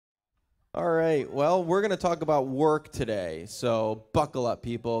All right. Well, we're going to talk about work today. So buckle up,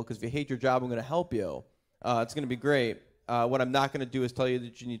 people, because if you hate your job, I'm going to help you. It's going to be great. What I'm not going to do is tell you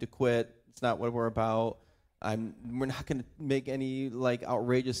that you need to quit. It's not what we're about. We're not going to make any like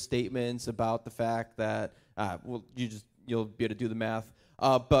outrageous statements about the fact that you'll be able to do the math.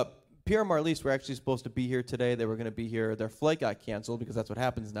 But Pierre and Marlise were actually supposed to be here today. They were going to be here. Their flight got canceled because that's what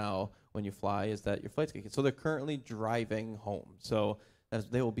happens now when you fly is that your flights get canceled. So they're currently driving home. So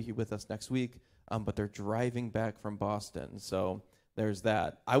they will be here with us next week, but they're driving back from Boston. So there's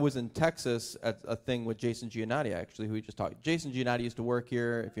that. I was in Texas at a thing with Jason Giannotti, actually, who we just talked. Jason Giannotti used to work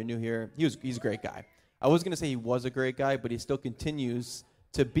here. If you're new here, he's a great guy. I was going to say he was a great guy, but he still continues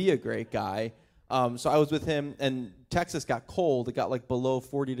to be a great guy. So I was with him, and Texas got cold. It got like below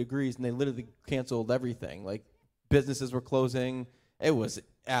 40 degrees, and they literally canceled everything. Like businesses were closing. It was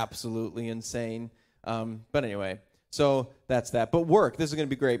absolutely insane. But anyway. So that's that. But work, this is going to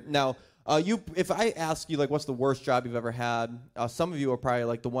be great. Now, if I ask you, like, what's the worst job you've ever had, some of you are probably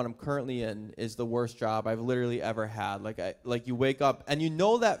like the one I'm currently in is the worst job I've literally ever had. Like you wake up and you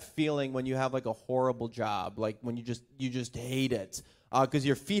know that feeling when you have like a horrible job, like when you just hate it, because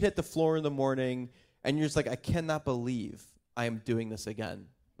your feet hit the floor in the morning and you're just like, I cannot believe I am doing this again.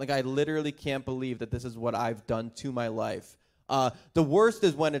 Like I literally can't believe that this is what I've done to my life. The worst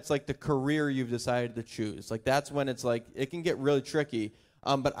is when it's like the career you've decided to choose. Like that's when it's like it can get really tricky.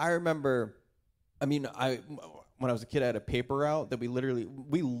 But I remember, when I was a kid, I had a paper route that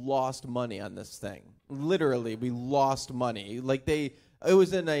we lost money on this thing. Literally, we lost money. Like it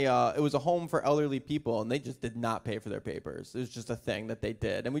was a home for elderly people, and they just did not pay for their papers. It was just a thing that they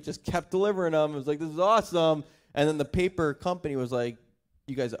did, and we just kept delivering them. It was like, this is awesome. And then the paper company was like,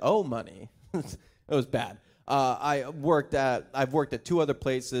 you guys owe money. It was bad. I've worked at two other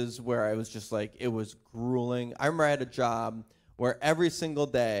places where I was just like, it was grueling. I remember I had a job where every single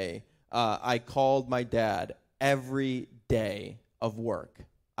day I called my dad every day of work.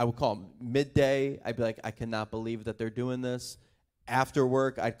 I would call him midday. I'd be like, I cannot believe that they're doing this. After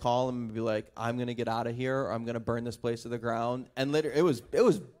work, I'd call him and be like, I'm going to get out of here or I'm going to burn this place to the ground. And later, it was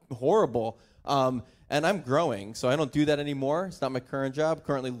horrible. And I'm growing, so I don't do that anymore. It's not my current job.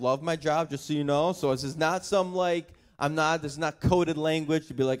 Currently love my job, just so you know. So this is not this is not coded language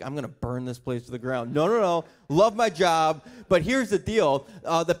to be like, I'm going to burn this place to the ground. No. Love my job. But here's the deal.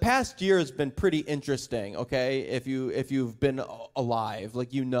 The past year has been pretty interesting, okay? If you've been alive,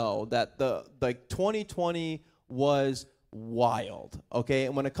 like you know that 2020 was wild, okay?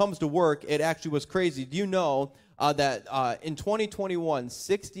 And when it comes to work, it actually was crazy. Do you know that in 2021,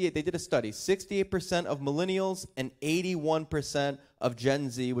 they did a study, 68% of millennials and 81% of Gen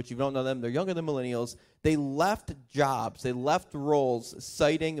Z, which you don't know them, they're younger than millennials, they left jobs, they left roles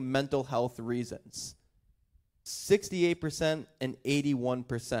citing mental health reasons. 68% and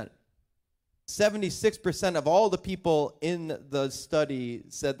 81%. 76% of all the people in the study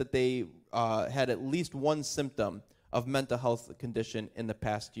said that they had at least one symptom of mental health condition in the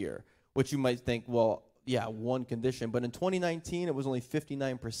past year, which you might think, well, yeah, one condition. But in 2019, it was only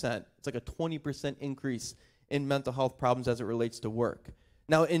 59%. It's like a 20% increase in mental health problems as it relates to work.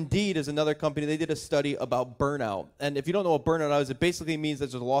 Now, Indeed is another company. They did a study about burnout. And if you don't know what burnout is, it basically means that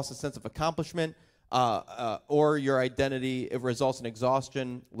there's a loss of sense of accomplishment or your identity. It results in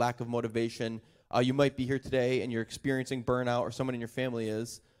exhaustion, lack of motivation. You might be here today and you're experiencing burnout or someone in your family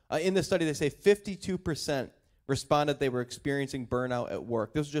is. In this study, they say 52% responded they were experiencing burnout at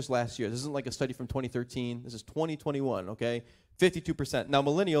work. This was just last year. This isn't like a study from 2013. This is 2021, okay? 52%. Now,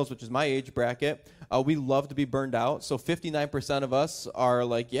 millennials, which is my age bracket, we love to be burned out. So 59% of us are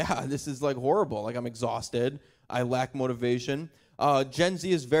like, yeah, this is like horrible. Like I'm exhausted. I lack motivation. Gen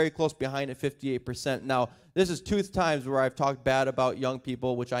Z is very close behind at 58%. Now, this is two times where I've talked bad about young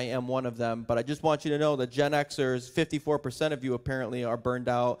people, which I am one of them, but I just want you to know that Gen Xers, 54% of you apparently are burned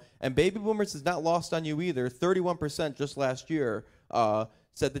out, and baby boomers is not lost on you either. 31% just last year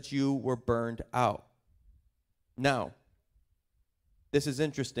said that you were burned out. Now, this is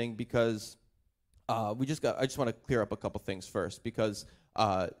interesting because I just want to clear up a couple things first because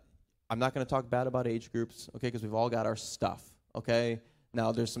I'm not going to talk bad about age groups, okay, because we've all got our stuff. Okay,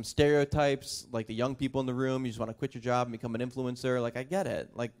 now there's some stereotypes, like the young people in the room, you just want to quit your job and become an influencer. Like, I get it.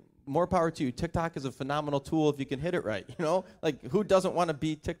 Like, more power to you. TikTok is a phenomenal tool if you can hit it right, you know? Like, who doesn't want to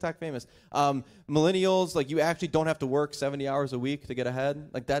be TikTok famous? Millennials, like, you actually don't have to work 70 hours a week to get ahead.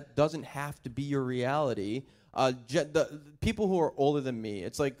 Like, that doesn't have to be your reality. The people who are older than me,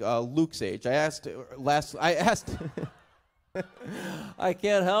 it's like Luke's age. I asked I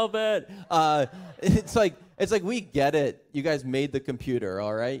can't help it. It's like we get it. You guys made the computer,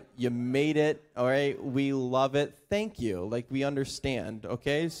 all right? You made it, all right? We love it. Thank you. Like, we understand,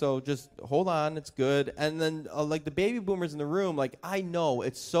 okay? So just hold on. It's good. And then, like, the baby boomers in the room, like, I know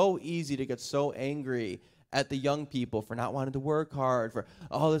it's so easy to get so angry at the young people for not wanting to work hard, for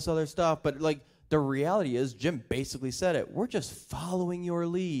all this other stuff. But, like, the reality is, Jim basically said it. We're just following your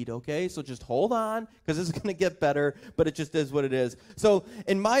lead, okay? So just hold on, because it's going to get better, but it just is what it is. So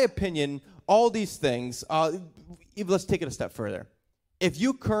in my opinion, all these things, let's take it a step further. If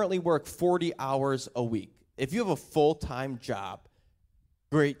you currently work 40 hours a week, if you have a full-time job,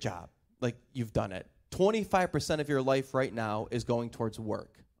 great job. Like, you've done it. 25% of your life right now is going towards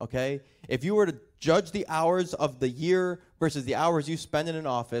work, okay? If you were to judge the hours of the year versus the hours you spend in an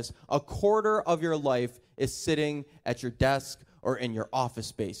office, a quarter of your life is sitting at your desk or in your office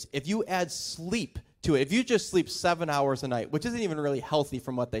space. If you add sleep to it, if you just sleep 7 hours a night, which isn't even really healthy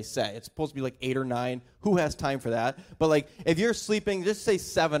from what they say, it's supposed to be like 8 or 9. Who has time for that? But like, if you're sleeping, just say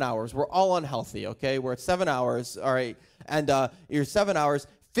 7 hours. We're all unhealthy, okay? We're at 7 hours, all right? And you're 7 hours,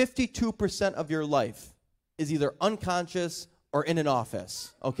 52% of your life is either unconscious or in an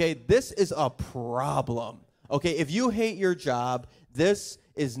office, okay? This is a problem, okay? If you hate your job, this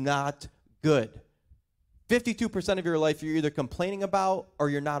is not good. 52% of your life you're either complaining about or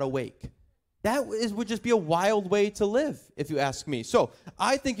you're not awake. That would just be a wild way to live, if you ask me. So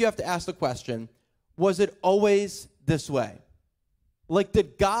I think you have to ask the question, was it always this way? Like,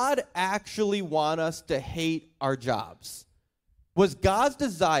 did God actually want us to hate our jobs? Was God's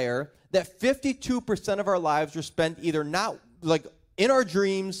desire that 52% of our lives were spent either not, like, in our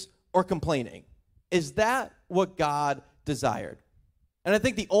dreams or complaining? Is that what God desired? And I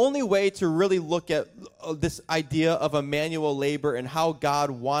think the only way to really look at this idea of a manual labor and how God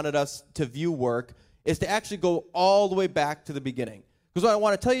wanted us to view work is to actually go all the way back to the beginning. Because what I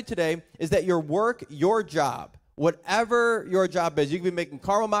want to tell you today is that your work, your job, whatever your job is, you could be making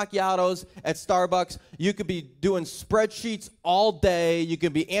caramel macchiatos at Starbucks. You could be doing spreadsheets all day. You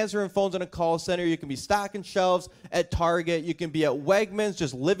could be answering phones in a call center. You can be stocking shelves at Target. You can be at Wegmans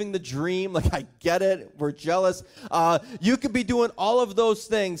just living the dream. Like, I get it. We're jealous. You could be doing all of those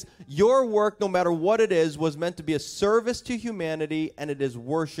things. Your work, no matter what it is, was meant to be a service to humanity, and it is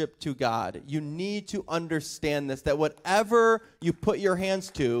worship to God. You need to understand this, that whatever you put your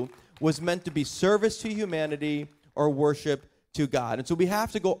hands to was meant to be service to humanity or worship to God. And so we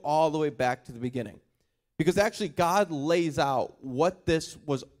have to go all the way back to the beginning. Because actually God lays out what this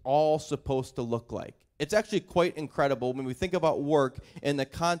was all supposed to look like. It's actually quite incredible when we think about work in the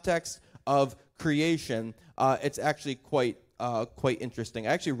context of creation. It's actually quite interesting.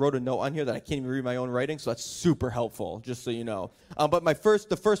 I actually wrote a note on here that I can't even read my own writing, so that's super helpful, just so you know. But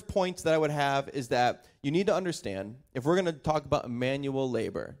the first points that I would have is that you need to understand, if we're going to talk about manual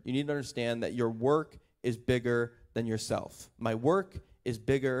labor, you need to understand that your work is bigger than yourself. My work is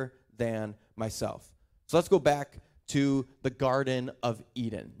bigger than myself. So let's go back to the Garden of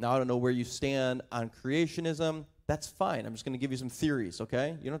Eden. Now, I don't know where you stand on creationism. That's fine. I'm just going to give you some theories,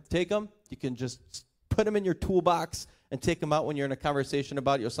 okay? You don't have to take them. You can just put them in your toolbox and take them out when you're in a conversation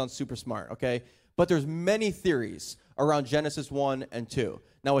about it. You'll sound super smart, okay? But there's many theories around Genesis 1 and 2.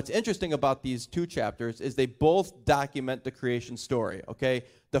 Now, what's interesting about these two chapters is they both document the creation story, okay?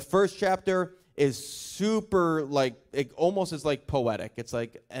 The first chapter is super, like, it almost is like poetic. It's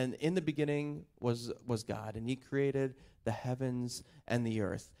like, and in the beginning was God, and he created the heavens and the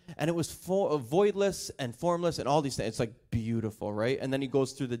earth. And it was voidless and formless and all these things. It's like beautiful, right? And then he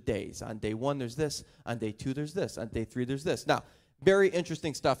goes through the days. On day 1, there's this. On day 2, there's this. On day 3, there's this. Now, very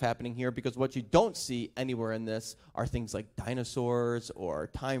interesting stuff happening here, because what you don't see anywhere in this are things like dinosaurs or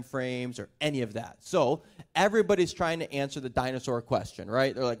time frames or any of that. So everybody's trying to answer the dinosaur question,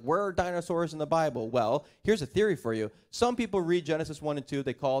 right? They're like, where are dinosaurs in the Bible? Well, here's a theory for you. Some people read Genesis 1 and 2.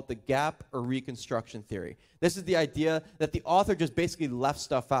 They call it the gap or reconstruction theory. This is the idea that the author just basically left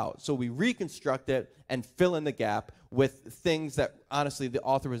stuff out. So we reconstruct it and fill in the gap with things that, honestly, the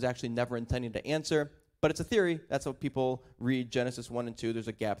author was actually never intending to answer. But it's a theory. That's how people read Genesis 1 and 2. There's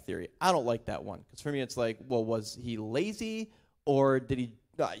a gap theory. I don't like that one. Because for me, it's like, well, was he lazy? Or did he,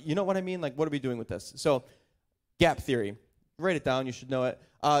 you know what I mean? Like, what are we doing with this? So, gap theory. Write it down. You should know it.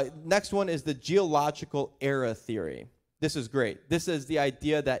 Next one is the geological era theory. This is great. This is the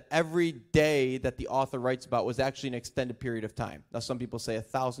idea that every day that the author writes about was actually an extended period of time. Now, some people say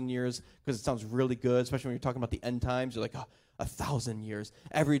 1,000 years because it sounds really good, especially when you're talking about the end times. You're like, oh, 1,000 years.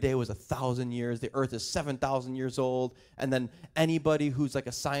 Every day was 1,000 years. The earth is 7,000 years old. And then anybody who's like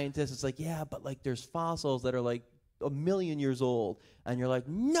a scientist is like, yeah, but like there's fossils that are like 1,000,000 years old. And you're like,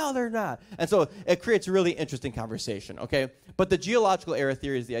 no, they're not. And so it creates a really interesting conversation, okay? But the geological era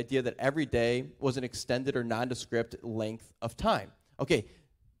theory is the idea that every day was an extended or nondescript length of time. Okay,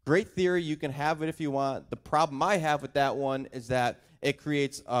 great theory. You can have it if you want. The problem I have with that one is that it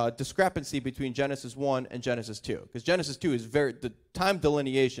creates a discrepancy between Genesis 1 and Genesis 2. Because Genesis 2 is the time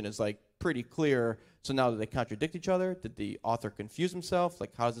delineation is like pretty clear. So now do they contradict each other? Did the author confuse himself?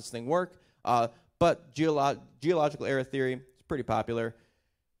 Like, how does this thing work? But geological era theory is pretty popular.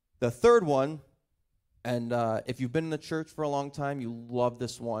 The third one, and if you've been in the church for a long time, you love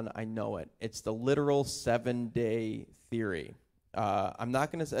this one. I know it. It's the literal 7-day theory. I'm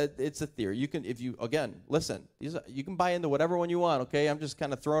not going to say it's a theory. You can, listen, you can buy into whatever one you want, okay? I'm just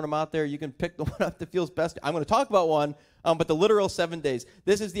kind of throwing them out there. You can pick the one up that feels best. I'm going to talk about one, but the literal 7 days.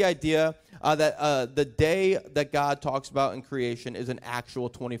 This is the idea that the day that God talks about in creation is an actual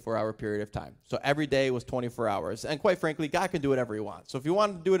 24-hour period of time. So every day was 24 hours. And quite frankly, God can do whatever he wants. So if you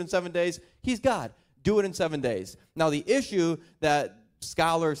want to do it in 7 days, he's God. Do it in 7 days. Now, the issue that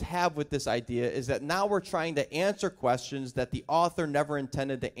scholars have with this idea is that now we're trying to answer questions that the author never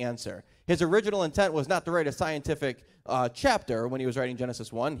intended to answer. His original intent was not to write a scientific chapter when he was writing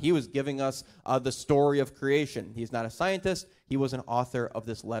Genesis 1. He was giving us the story of creation. He's not a scientist. He was an author of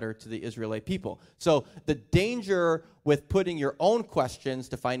this letter to the Israelite people. So the danger with putting your own questions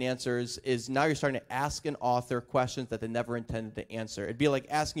to find answers is now you're starting to ask an author questions that they never intended to answer. It'd be like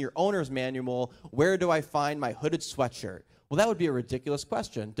asking your owner's manual, where do I find my hooded sweatshirt? Well, that would be a ridiculous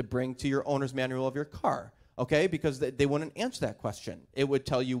question to bring to your owner's manual of your car, okay? Because they wouldn't answer that question. It would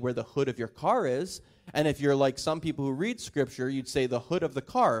tell you where the hood of your car is, and if you're like some people who read Scripture, you'd say the hood of the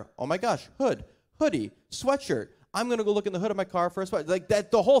car. Oh my gosh, hood, hoodie, sweatshirt. I'm going to go look in the hood of my car for a sweatshirt. Like that,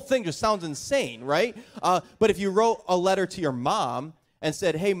 the whole thing just sounds insane, right? But if you wrote a letter to your mom and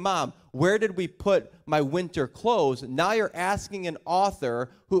said, hey, Mom, where did we put my winter clothes? Now you're asking an author,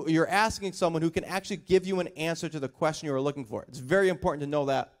 you're asking someone who can actually give you an answer to the question you were looking for. It's very important to know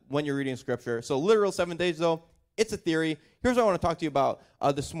that when you're reading Scripture. So literal 7 days, though, it's a theory. Here's what I want to talk to you about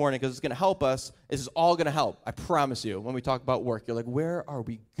this morning, because it's going to help us. This is all going to help, I promise you, when we talk about work. You're like, where are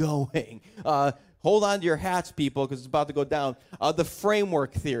we going? Hold on to your hats, people, because it's about to go down. The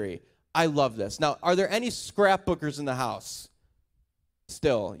framework theory. I love this. Now, are there any scrapbookers in the house?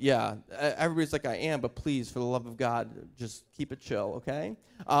 Still, yeah. Everybody's like, I am, but please, for the love of God, just keep it chill, okay?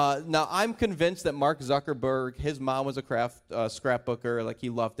 Now, I'm convinced that Mark Zuckerberg, his mom was a scrapbooker. Like, he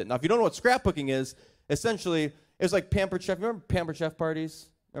loved it. Now, if you don't know what scrapbooking is, essentially, it's like Pampered Chef. Remember Pampered Chef parties?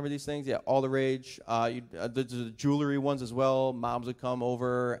 Remember these things? Yeah, all the rage. The jewelry ones as well. Moms would come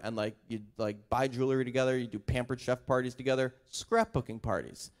over and, you'd, buy jewelry together. You'd do Pampered Chef parties together. Scrapbooking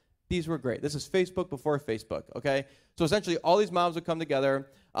parties. These were great. This is Facebook before Facebook, okay? So essentially, all these moms would come together.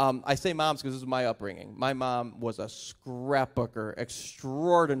 I say moms because this is my upbringing. My mom was a scrapbooker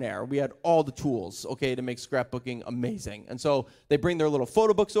extraordinaire. We had all the tools, okay, to make scrapbooking amazing. And so they bring their little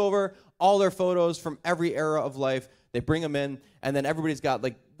photo books over, all their photos from every era of life. They bring them in, and then everybody's got,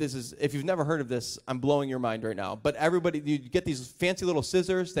 this is, if you've never heard of this, I'm blowing your mind right now. But you get these fancy little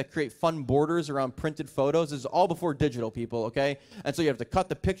scissors that create fun borders around printed photos. This is all before digital, people, okay? And so you have to cut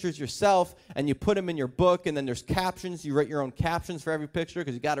the pictures yourself, and you put them in your book, and then there's captions. You write your own captions for every picture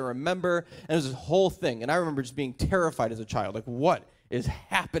because you got to remember. And there's this whole thing. And I remember just being terrified as a child. Like, what is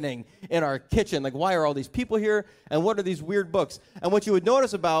happening in our kitchen? Like, why are all these people here? And what are these weird books? And what you would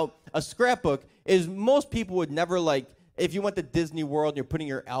notice about a scrapbook is most people would never, if you went to Disney World and you're putting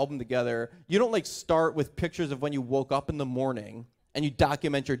your album together, you don't, start with pictures of when you woke up in the morning and you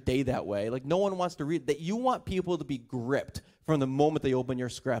document your day that way. No one wants to read that. You want people to be gripped from the moment they open your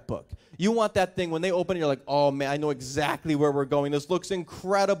scrapbook. You want that thing, when they open it, you're like, oh, man, I know exactly where we're going. This looks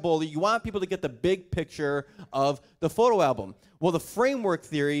incredible. You want people to get the big picture of the photo album. Well, the framework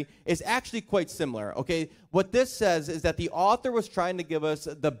theory is actually quite similar, okay? What this says is that the author was trying to give us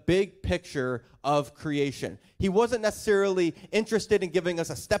the big picture of creation. He wasn't necessarily interested in giving us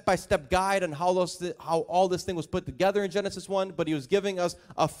a step-by-step guide on how all this thing was put together in Genesis 1, but he was giving us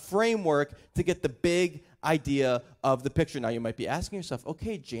a framework to get the big idea of the picture. Now, you might be asking yourself,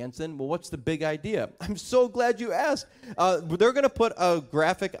 okay, Jansen, well, what's the big idea? I'm so glad you asked. They're going to put a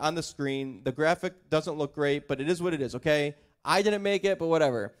graphic on the screen. The graphic doesn't look great, but it is what it is, okay? I didn't make it, but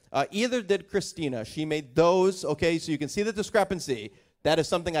whatever. Either did Christina. She made those, okay, so you can see the discrepancy. That is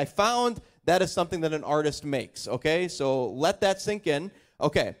something I found. That is something that an artist makes, okay? So let that sink in.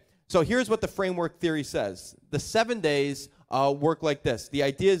 Okay, so here's what the framework theory says. The 7 days work like this. The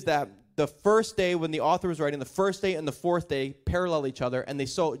idea is that the first day, when the author was writing, the first day and the fourth day parallel each other, and they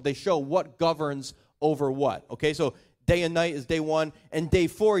show what governs over what, okay? So day and night is day 1. And day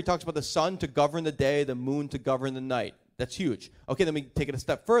 4, he talks about the sun to govern the day, the moon to govern the night. That's huge. Okay, then we take it a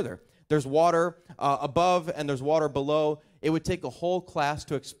step further. There's water above and there's water below. It would take a whole class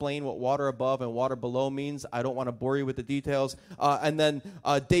to explain what water above and water below means. I don't want to bore you with the details. And then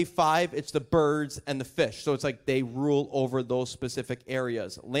day 5, it's the birds and the fish. So it's like they rule over those specific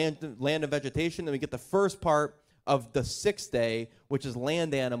areas. Land and vegetation. Then we get the first part of the 6th day, which is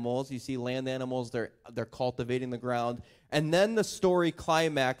land animals. You see land animals, they're cultivating the ground. And then the story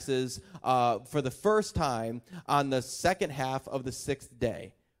climaxes for the first time on the second half of the 6th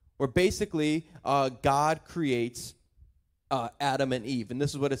day, where basically God creates Adam and Eve. And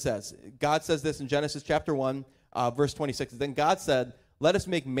this is what it says. God says this in Genesis chapter 1, verse 26. Then God said, "Let us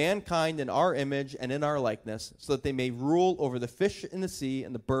make mankind in our image and in our likeness, so that they may rule over the fish in the sea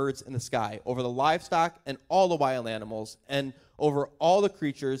and the birds in the sky, over the livestock and all the wild animals, and over all the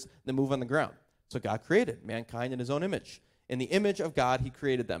creatures that move on the ground." So God created mankind in his own image. In the image of God, he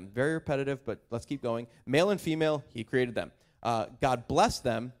created them. Very repetitive, but let's keep going. Male and female, he created them. God blessed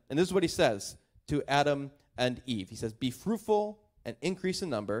them, and this is what he says to Adam and Eve. He says, "Be fruitful and increase in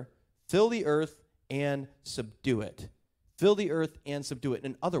number, fill the earth and subdue it." Fill the earth and subdue it.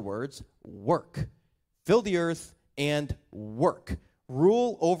 In other words, work. Fill the earth and work.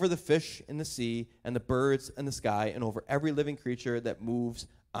 Rule over the fish in the sea and the birds in the sky and over every living creature that moves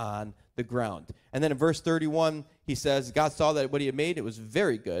on the ground. And then in verse 31, he says, God saw that what he had made, it was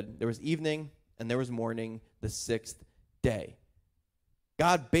very good. There was evening and there was morning, the 6th day.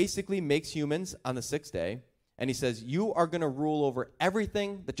 God basically makes humans on the 6th day, and he says, you are going to rule over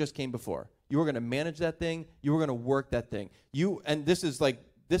everything that just came before. You are going to manage that thing. You are going to work that thing. And this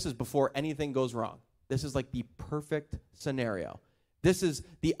is before anything goes wrong. This is like the perfect scenario. This is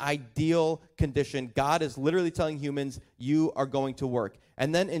the ideal condition. God is literally telling humans, you are going to work.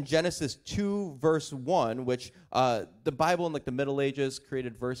 And then in Genesis 2, verse 1, which the Bible in like the Middle Ages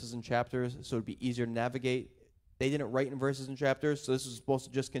created verses and chapters so it would be easier to navigate. They didn't write in verses and chapters, so this is supposed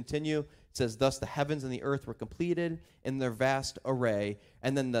to just continue. It says, "Thus the heavens and the earth were completed in their vast array.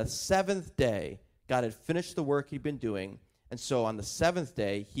 And then the 7th day, God had finished the work he'd been doing. And so on the 7th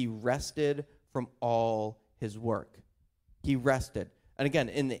day, he rested from all his work." He rested. And again,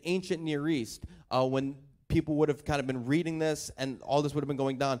 in the ancient Near East, when people would have kind of been reading this and all this would have been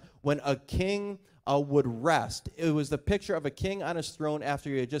going down, when a king would rest, it was the picture of a king on his throne after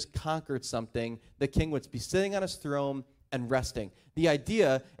he had just conquered something. The king would be sitting on his throne and resting. The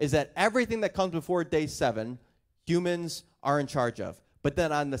idea is that everything that comes before day 7, humans are in charge of. But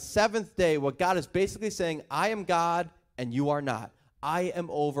then on the 7th day, what God is basically saying, I am God and you are not. I am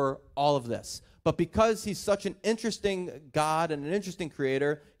over all of this. But because he's such an interesting God and an interesting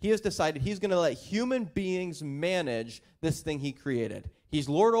creator, he has decided he's going to let human beings manage this thing he created. He's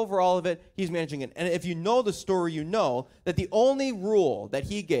Lord over all of it. He's managing it. And if you know the story, you know that the only rule that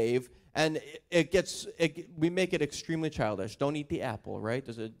he gave, and we make it extremely childish. Don't eat the apple, right?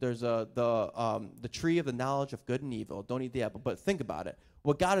 There's the tree of the knowledge of good and evil. Don't eat the apple. But think about it.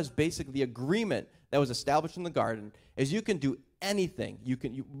 What God is basically, the agreement that was established in the garden is you can do anything.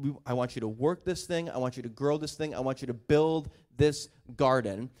 I want you to work this thing. I want you to grow this thing. I want you to build this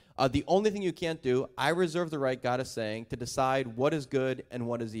garden. The only thing you can't do, I reserve the right, God is saying, to decide what is good and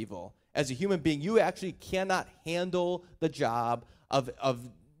what is evil. As a human being, you actually cannot handle the job of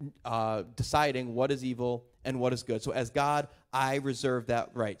deciding what is evil and what is good. So as God, I reserve that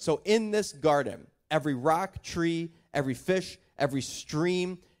right. So in this garden, every rock, tree, every fish, every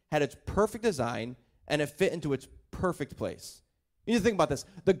stream had its perfect design, and it fit into its perfect place. You need to think about this.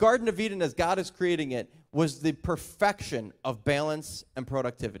 The Garden of Eden, as God is creating it, was the perfection of balance and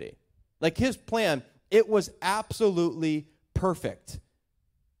productivity. Like his plan, it was absolutely perfect.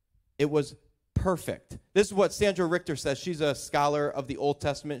 It was perfect. This is what Sandra Richter says. She's a scholar of the Old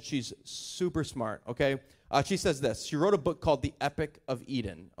Testament. She's super smart, okay? She says this. She wrote a book called The Epic of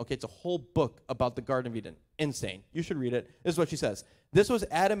Eden. Okay, it's a whole book about the Garden of Eden. Insane. You should read it. This is what she says. This was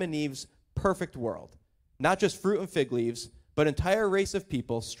Adam and Eve's perfect world. Not just fruit and fig leaves, but entire race of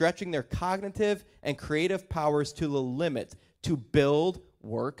people stretching their cognitive and creative powers to the limit to build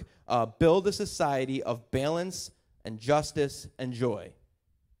a society of balance and justice and joy.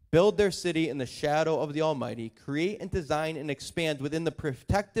 Build their city in the shadow of the Almighty, create and design and expand within the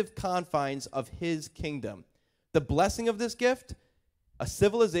protective confines of his kingdom. The blessing of this gift, a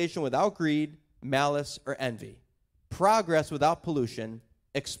civilization without greed, malice, or envy. Progress without pollution,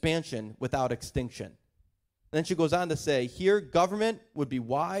 expansion without extinction. Then she goes on to say, here government would be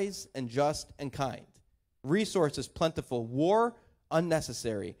wise and just and kind. Resources plentiful, war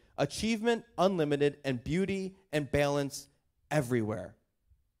unnecessary, achievement unlimited, and beauty and balance everywhere.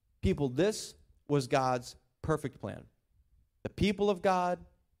 People, this was God's perfect plan. The people of God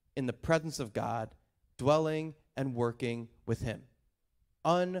in the presence of God, dwelling and working with him.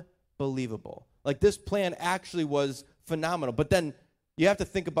 Unbelievable. Like, this plan actually was phenomenal. But then you have to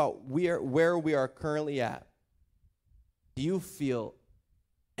think about where we are currently at. Do you feel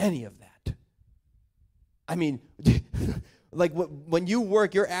any of that? I mean, like when you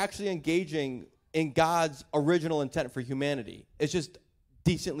work, you're actually engaging in God's original intent for humanity. It's just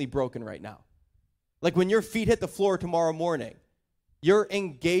decently broken right now. Like when your feet hit the floor tomorrow morning, you're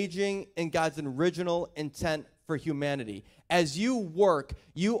engaging in God's original intent for humanity. As you work,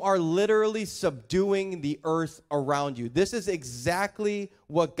 you are literally subduing the earth around you. This is exactly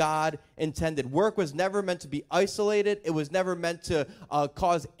what God intended. Work was never meant to be isolated. It was never meant to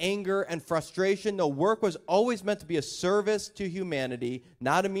cause anger and frustration. No, work was always meant to be a service to humanity,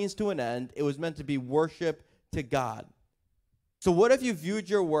 not a means to an end. It was meant to be worship to God. So what if you viewed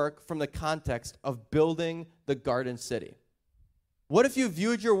your work from the context of building the garden city? What if you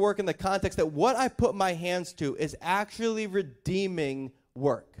viewed your work in the context that what I put my hands to is actually redeeming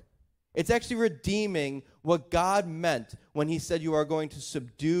work? It's actually redeeming what God meant when he said you are going to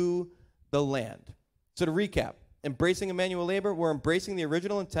subdue the land. So to recap, embracing Emmanuel labor, we're embracing the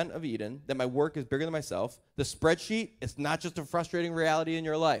original intent of Eden, that my work is bigger than myself. The spreadsheet, it's not just a frustrating reality in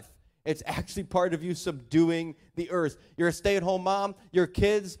your life. It's actually part of you subduing the earth. You're a stay-at-home mom. Your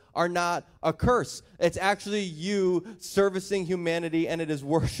kids are not a curse. It's actually you servicing humanity, and it is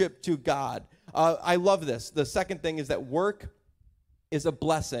worship to God. I love this. The second thing is that work is a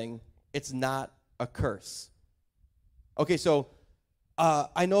blessing. It's not a curse. Okay, so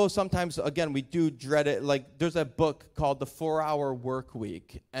I know sometimes, again, we do dread it. Like, there's a book called The 4-Hour Work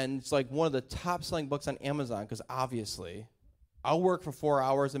Week, and it's like one of the top-selling books on Amazon because obviously I'll work for 4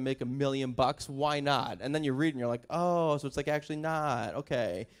 hours and make $1 million. Why not? And then you read and you're like, oh, so it's like actually not.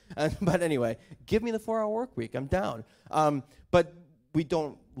 Okay. But anyway, give me the 4-hour work week. I'm down. But we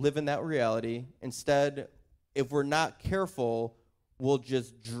don't live in that reality. Instead, if we're not careful, we'll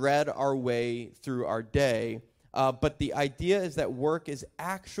just dread our way through our day. But the idea is that work is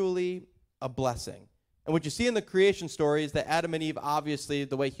actually a blessing. And what you see in the creation story is that Adam and Eve, obviously,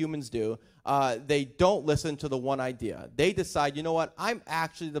 the way humans do, they don't listen to the one idea. They decide, you know what, I'm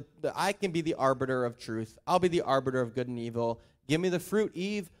actually I can be the arbiter of truth. I'll be the arbiter of good and evil. Give me the fruit,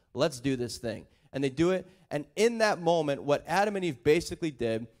 Eve. Let's do this thing. And they do it. And in that moment, what Adam and Eve basically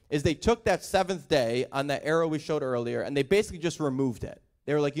did is they took that seventh day on that arrow we showed earlier, and they basically just removed it.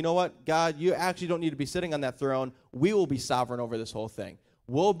 They were like, you know what, God, you actually don't need to be sitting on that throne. We will be sovereign over this whole thing.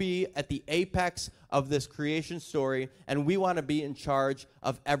 We'll be at the apex of this creation story, and we want to be in charge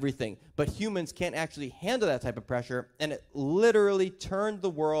of everything. But humans can't actually handle that type of pressure, and it literally turned the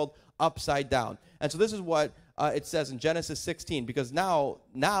world upside down. And so this is what it says in Genesis 16, because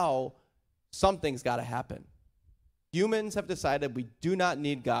now something's got to happen. Humans have decided we do not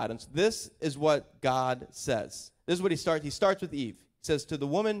need God, and so this is what God says. This is what he starts. He starts with Eve. He says to the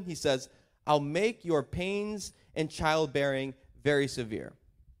woman, he says, I'll make your pains in childbearing very severe.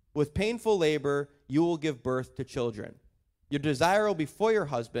 With painful labor, you will give birth to children. Your desire will be for your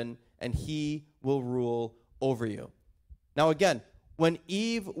husband, and he will rule over you. Now again, when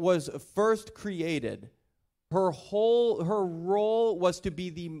Eve was first created, her role was to be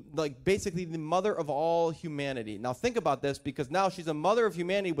basically the mother of all humanity. Now think about this, because now she's a mother of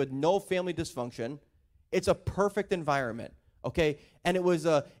humanity with no family dysfunction. It's a perfect environment, okay? And it was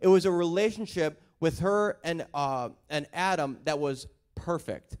a relationship with her and Adam that was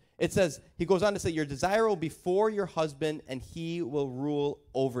perfect. It says, he goes on to say, your desire will be for your husband, and he will rule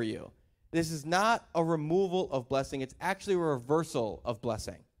over you. This is not a removal of blessing. It's actually a reversal of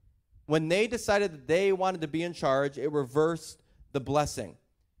blessing. When they decided that they wanted to be in charge, it reversed the blessing.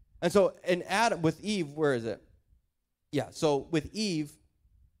 And so in Adam, with Eve, where is it? Yeah, so with Eve,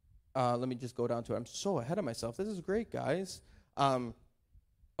 let me just go down to it. I'm so ahead of myself. This is great, guys.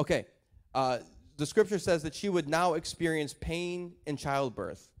 Okay. The scripture says that she would now experience pain in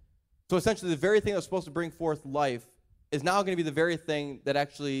childbirth. So essentially, the very thing that was supposed to bring forth life is now going to be the very thing that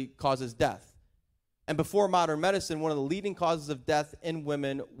actually causes death. And before modern medicine, one of the leading causes of death in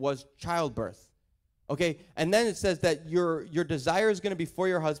women was childbirth. Okay? And then it says that your desire is going to be for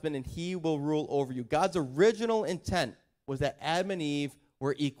your husband, and he will rule over you. God's original intent was that Adam and Eve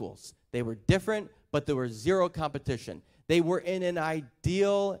were equals. They were different, but there was zero competition. They were in an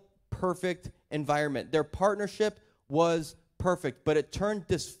ideal, perfect environment. Their partnership was perfect, but it turned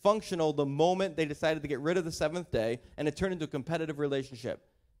dysfunctional the moment they decided to get rid of the seventh day, and it turned into a competitive relationship.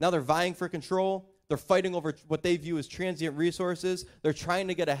 Now they're vying for control. They're fighting over what they view as transient resources. They're trying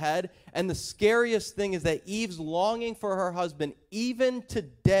to get ahead. And the scariest thing is that Eve's longing for her husband, even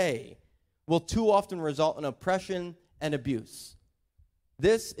today, will too often result in oppression and abuse.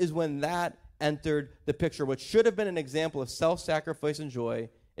 This is when that entered the picture. What should have been an example of self-sacrifice and joy,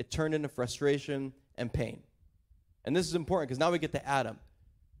 it turned into frustration and pain. And this is important because now we get to Adam.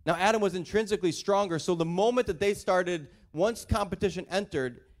 Now, Adam was intrinsically stronger, so the moment that they started, once competition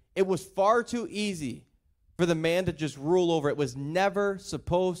entered, it was far too easy for the man to just rule over. It was never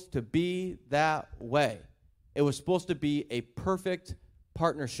supposed to be that way. It was supposed to be a perfect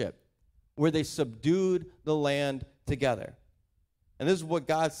partnership where they subdued the land together. And this is what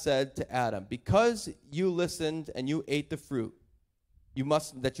God said to Adam. Because you listened and you ate the fruit you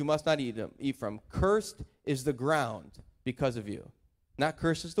must not eat from, cursed is the ground because of you. Not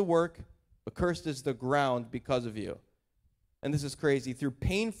cursed is the work, but cursed is the ground because of you. And this is crazy. Through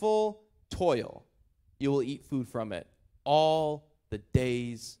painful toil, you will eat food from it all the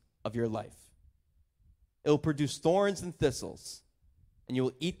days of your life. It will produce thorns and thistles, and you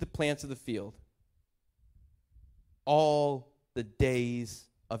will eat the plants of the field all the days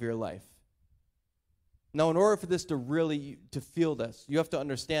of your life. Now, in order for this to feel this, you have to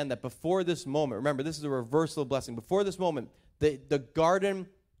understand that before this moment, remember, this is a reversal of blessing. Before this moment, the garden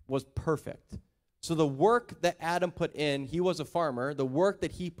was perfect. So the work that Adam put in, he was a farmer, the work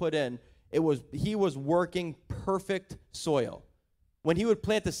that he put in, he was working perfect soil. When he would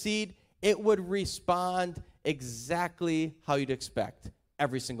plant the seed, it would respond exactly how you'd expect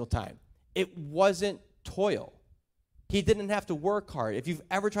every single time. It wasn't toil. He didn't have to work hard. If you've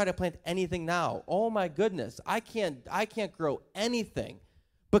ever tried to plant anything now, oh my goodness, I can't grow anything.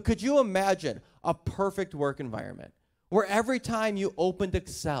 But could you imagine a perfect work environment where every time you opened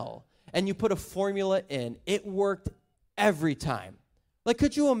Excel and you put a formula in, it worked every time? Like,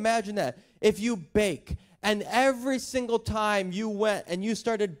 could you imagine that? If you bake and every single time you went and you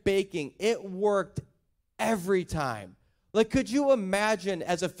started baking, it worked every time. Like, could you imagine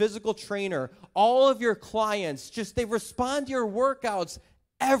as a physical trainer, all of your clients, they respond to your workouts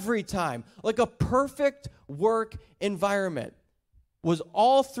every time. Like a perfect work environment was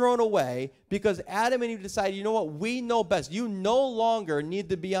all thrown away because Adam and Eve decided, you know what, we know best. You no longer need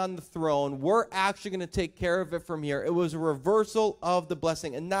to be on the throne. We're actually going to take care of it from here. It was a reversal of the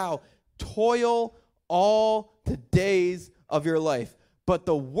blessing. And now, toil all the days of your life. But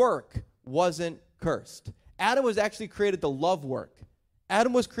the work wasn't cursed. Adam was actually created to love work.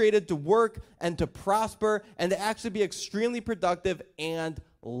 Adam was created to work and to prosper and to actually be extremely productive and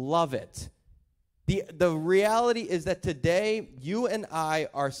love it. The reality is that today, you and I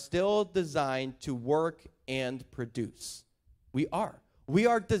are still designed to work and produce. We are. We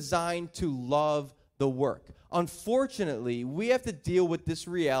are designed to love the work. Unfortunately, we have to deal with this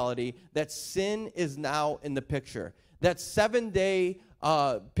reality that sin is now in the picture. That 7-day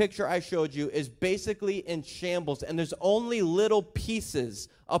picture I showed you is basically in shambles, and there's only little pieces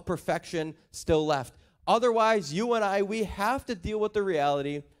of perfection still left. Otherwise, you and I, we have to deal with the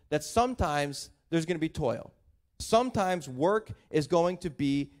reality that sometimes there's going to be toil. Sometimes work is going to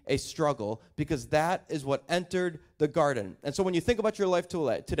be a struggle because that is what entered the garden. And so when you think about your life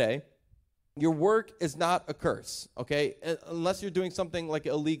today, your work is not a curse, okay? Unless you're doing something like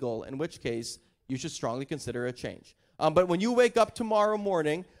illegal, in which case you should strongly consider a change. But when you wake up tomorrow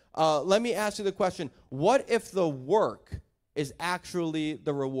morning, let me ask you the question, what if the work is actually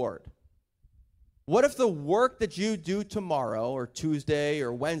the reward? What if the work that you do tomorrow or Tuesday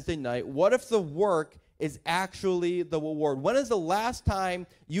or Wednesday night, what if the work is actually the reward? When is the last time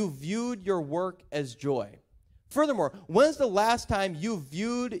you viewed your work as joy? Furthermore, when is the last time you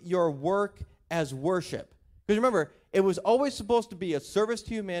viewed your work as worship? Because remember, it was always supposed to be a service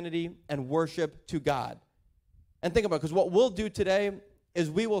to humanity and worship to God. And think about it, because what we'll do today is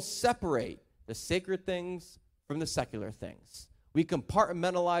we will separate the sacred things from the secular things. We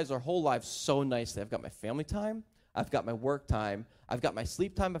compartmentalize our whole lives so nicely. I've got my family time. I've got my work time. I've got my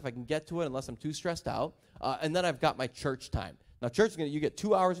sleep time if I can get to it unless I'm too stressed out. And then I've got my church time. Now, church, you get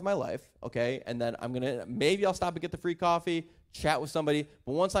 2 hours of my life, okay? And then maybe I'll stop and get the free coffee, chat with somebody.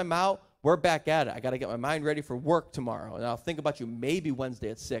 But once I'm out, we're back at it. I got to get my mind ready for work tomorrow. And I'll think about you maybe Wednesday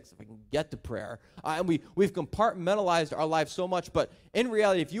at 6 if I can get to prayer. And we've compartmentalized our lives so much. But in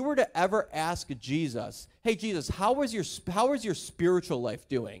reality, if you were to ever ask Jesus, hey, Jesus, how is your spiritual life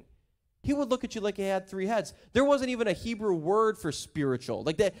doing? He would look at you like he had 3 heads. There wasn't even a Hebrew word for spiritual.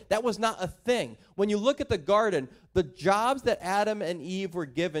 Like that was not a thing. When you look at the garden, the jobs that Adam and Eve were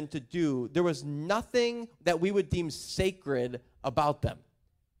given to do, there was nothing that we would deem sacred about them.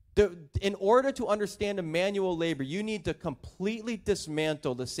 In order to understand a manual labor, you need to completely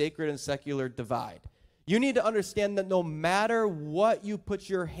dismantle the sacred and secular divide. You need to understand that no matter what you put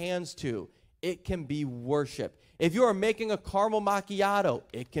your hands to, it can be worship. If you are making a caramel macchiato,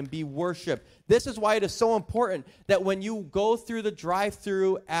 it can be worship. This is why it is so important that when you go through the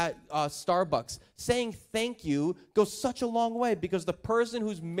drive-thru at Starbucks, saying thank you goes such a long way, because the person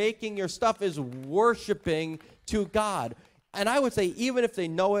who's making your stuff is worshiping to God. And I would say, even if they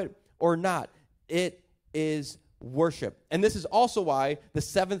know it or not, it is worship. And this is also why the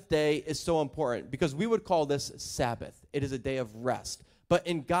seventh day is so important, because we would call this Sabbath. It is a day of rest. But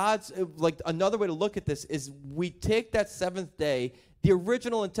in God's, like, another way to look at this is we take that seventh day. The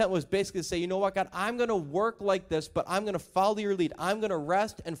original intent was basically to say, you know what, God, I'm going to work like this, but I'm going to follow your lead. I'm going to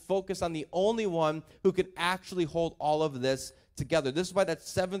rest and focus on the only one who can actually hold all of this together. This is why that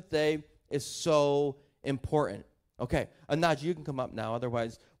seventh day is so important. Okay, Anaj, you can come up now.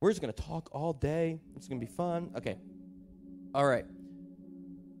 Otherwise, we're just going to talk all day. It's going to be fun. Okay. All right.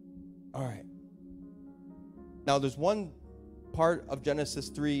 Now, there's one part of Genesis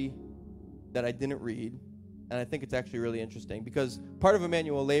 3 that I didn't read, and I think it's actually really interesting, because part of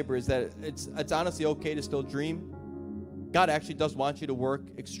Emmanuel labor is that it's honestly okay to still dream. God actually does want you to work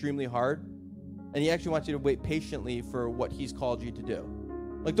extremely hard, and he actually wants you to wait patiently for what he's called you to do.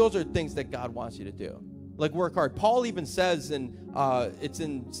 Like, those are things that God wants you to do. Like, work hard. Paul even says it's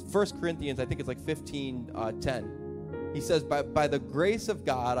in 1 Corinthians, I think it's like 15:10. He says, by the grace of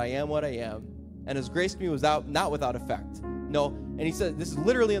God, I am what I am, and his grace to me was not without effect. No, and he said, this is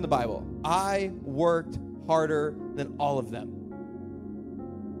literally in the Bible, I worked harder than all of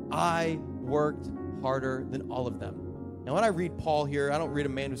them. I worked harder than all of them. Now, when I read Paul here, I don't read a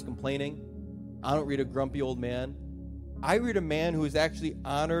man who's complaining. I don't read a grumpy old man. I read a man who is actually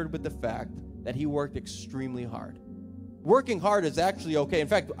honored with the fact that he worked extremely hard. Working hard is actually okay. In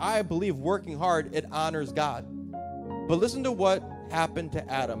fact, I believe working hard, it honors God. But listen to what happened to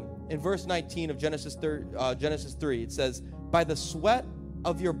Adam. In verse 19 of Genesis 3, it says, by the sweat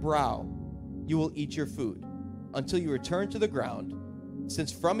of your brow you will eat your food until you return to the ground,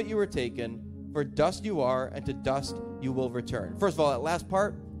 since from it you were taken, for dust you are, and to dust you will return. First of all, that last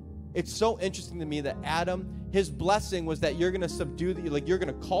part, it's so interesting to me that Adam, his blessing was that you're going to subdue, you're going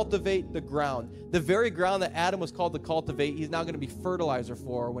to cultivate the ground. The very ground that Adam was called to cultivate, he's now going to be fertilizer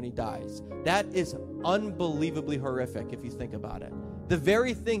for when he dies. That is unbelievably horrific if you think about it. The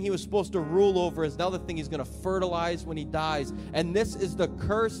very thing he was supposed to rule over is now the thing he's going to fertilize when he dies. And this is the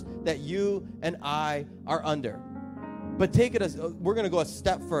curse that you and I are under. But take it as, we're going to go a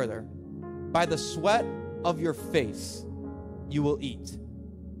step further. By the sweat of your face, you will eat.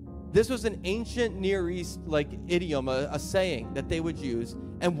 This was an ancient Near East idiom, a saying that they would use.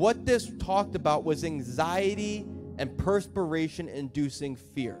 And what this talked about was anxiety and perspiration-inducing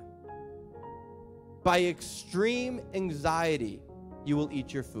fear. By extreme anxiety, you will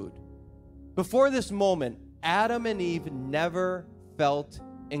eat your food. Before this moment, Adam and Eve never felt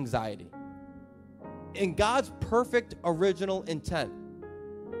anxiety. In God's perfect original intent,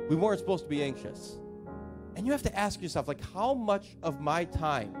 we weren't supposed to be anxious. And you have to ask yourself, how much of my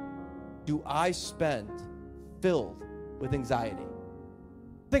time do I spend filled with anxiety?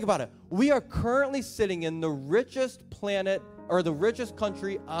 Think about it. We are currently sitting in the richest planet, or the richest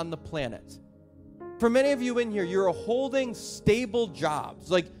country on the planet. For many of you in here, you're holding stable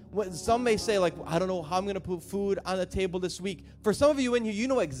jobs. Some may say, I don't know how I'm going to put food on the table this week. For some of you in here, you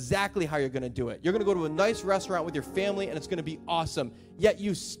know exactly how you're going to do it. You're going to go to a nice restaurant with your family, and it's going to be awesome. Yet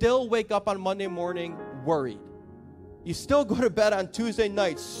you still wake up on Monday morning worried. You still go to bed on Tuesday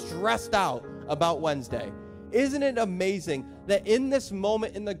night stressed out about Wednesday. Isn't it amazing that in this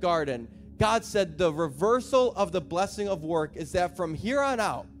moment in the garden, God said the reversal of the blessing of work is that from here on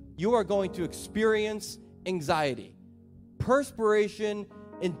out, you are going to experience anxiety,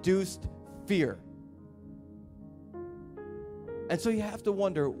 perspiration-induced fear. And so you have to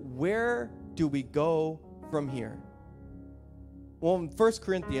wonder, where do we go from here? Well, in 1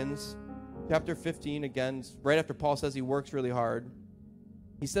 Corinthians chapter 15, again, right after Paul says he works really hard,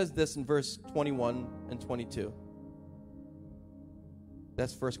 he says this in verse 21 and 22.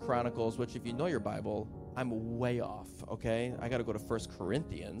 That's 1 Chronicles, which if you know your Bible, I'm way off, okay? I got to go to 1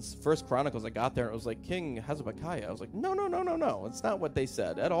 Corinthians. 1 Chronicles, I got there, and it was like King Hezekiah. I was like, no. It's not what they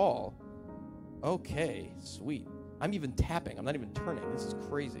said at all. Okay, sweet. I'm even tapping. I'm not even turning. This is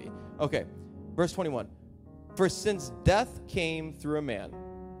crazy. Okay, verse 21. For since death came through a man,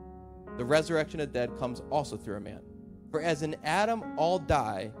 the resurrection of the dead comes also through a man. For as in Adam all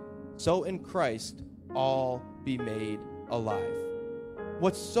die, so in Christ all be made alive.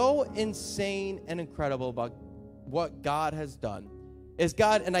 What's so insane and incredible about what God has done is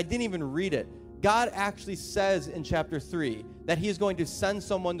God, and I didn't even read it, God actually says in chapter 3 that he is going to send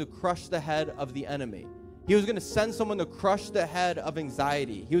someone to crush the head of the enemy. He was going to send someone to crush the head of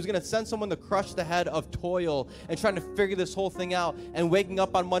anxiety. He was going to send someone to crush the head of toil and trying to figure this whole thing out and waking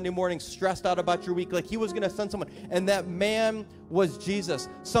up on Monday morning stressed out about your week. Like, he was going to send someone. And that man was Jesus.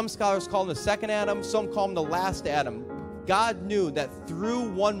 Some scholars call him the second Adam. Some call him the last Adam. God knew that through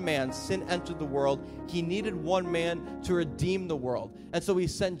one man, sin entered the world. He needed one man to redeem the world. And so he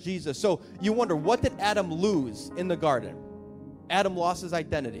sent Jesus. So you wonder, what did Adam lose in the garden? Adam lost his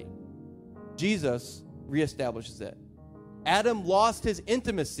identity. Jesus reestablishes it. Adam lost his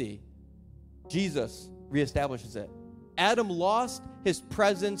intimacy. Jesus reestablishes it. Adam lost his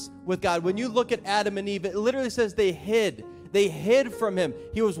presence with God. When you look at Adam and Eve, it literally says they hid. They hid from him.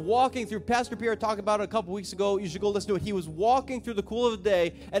 He was walking through, Pastor Pierre talked about it a couple weeks ago. You should go listen to it. He was walking through the cool of the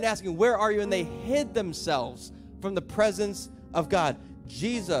day and asking, where are you? And they hid themselves from the presence of God.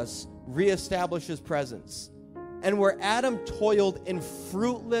 Jesus reestablishes presence. And where Adam toiled in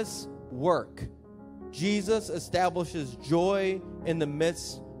fruitless work, Jesus establishes joy in the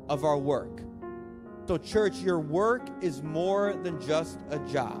midst of our work. So, church, your work is more than just a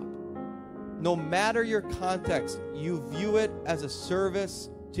job. No matter your context, you view it as a service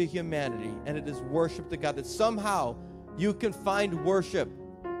to humanity, and it is worship to God. That somehow you can find worship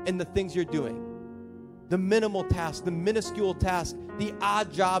in the things you're doing. The minimal tasks, the minuscule tasks, the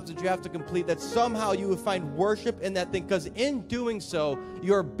odd jobs that you have to complete, that somehow you would find worship in that thing, because in doing so,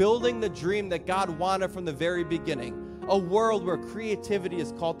 you're building the dream that God wanted from the very beginning. A world where creativity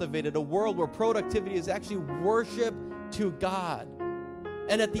is cultivated, a world where productivity is actually worship to God.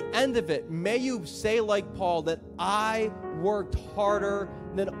 And at the end of it, may you say like Paul that I worked harder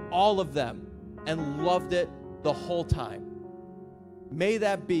than all of them and loved it the whole time. May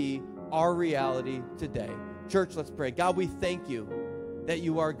that be our reality today. Church, let's pray. God, we thank you that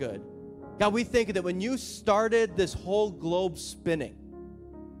you are good. God, we thank you that when you started this whole globe spinning,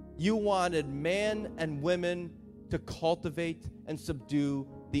 you wanted men and women to cultivate and subdue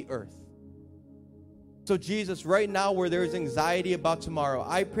the earth. So Jesus, right now where there's anxiety about tomorrow,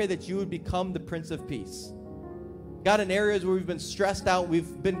 I pray that you would become the Prince of Peace. God, in areas where we've been stressed out,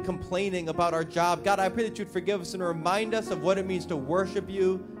 we've been complaining about our job, God, I pray that you'd forgive us and remind us of what it means to worship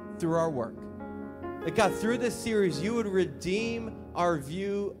you through our work. That God, through this series, you would redeem our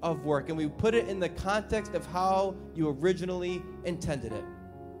view of work, and we put it in the context of how you originally intended it.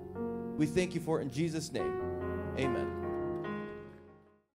 We thank you for it in Jesus' name. Amen.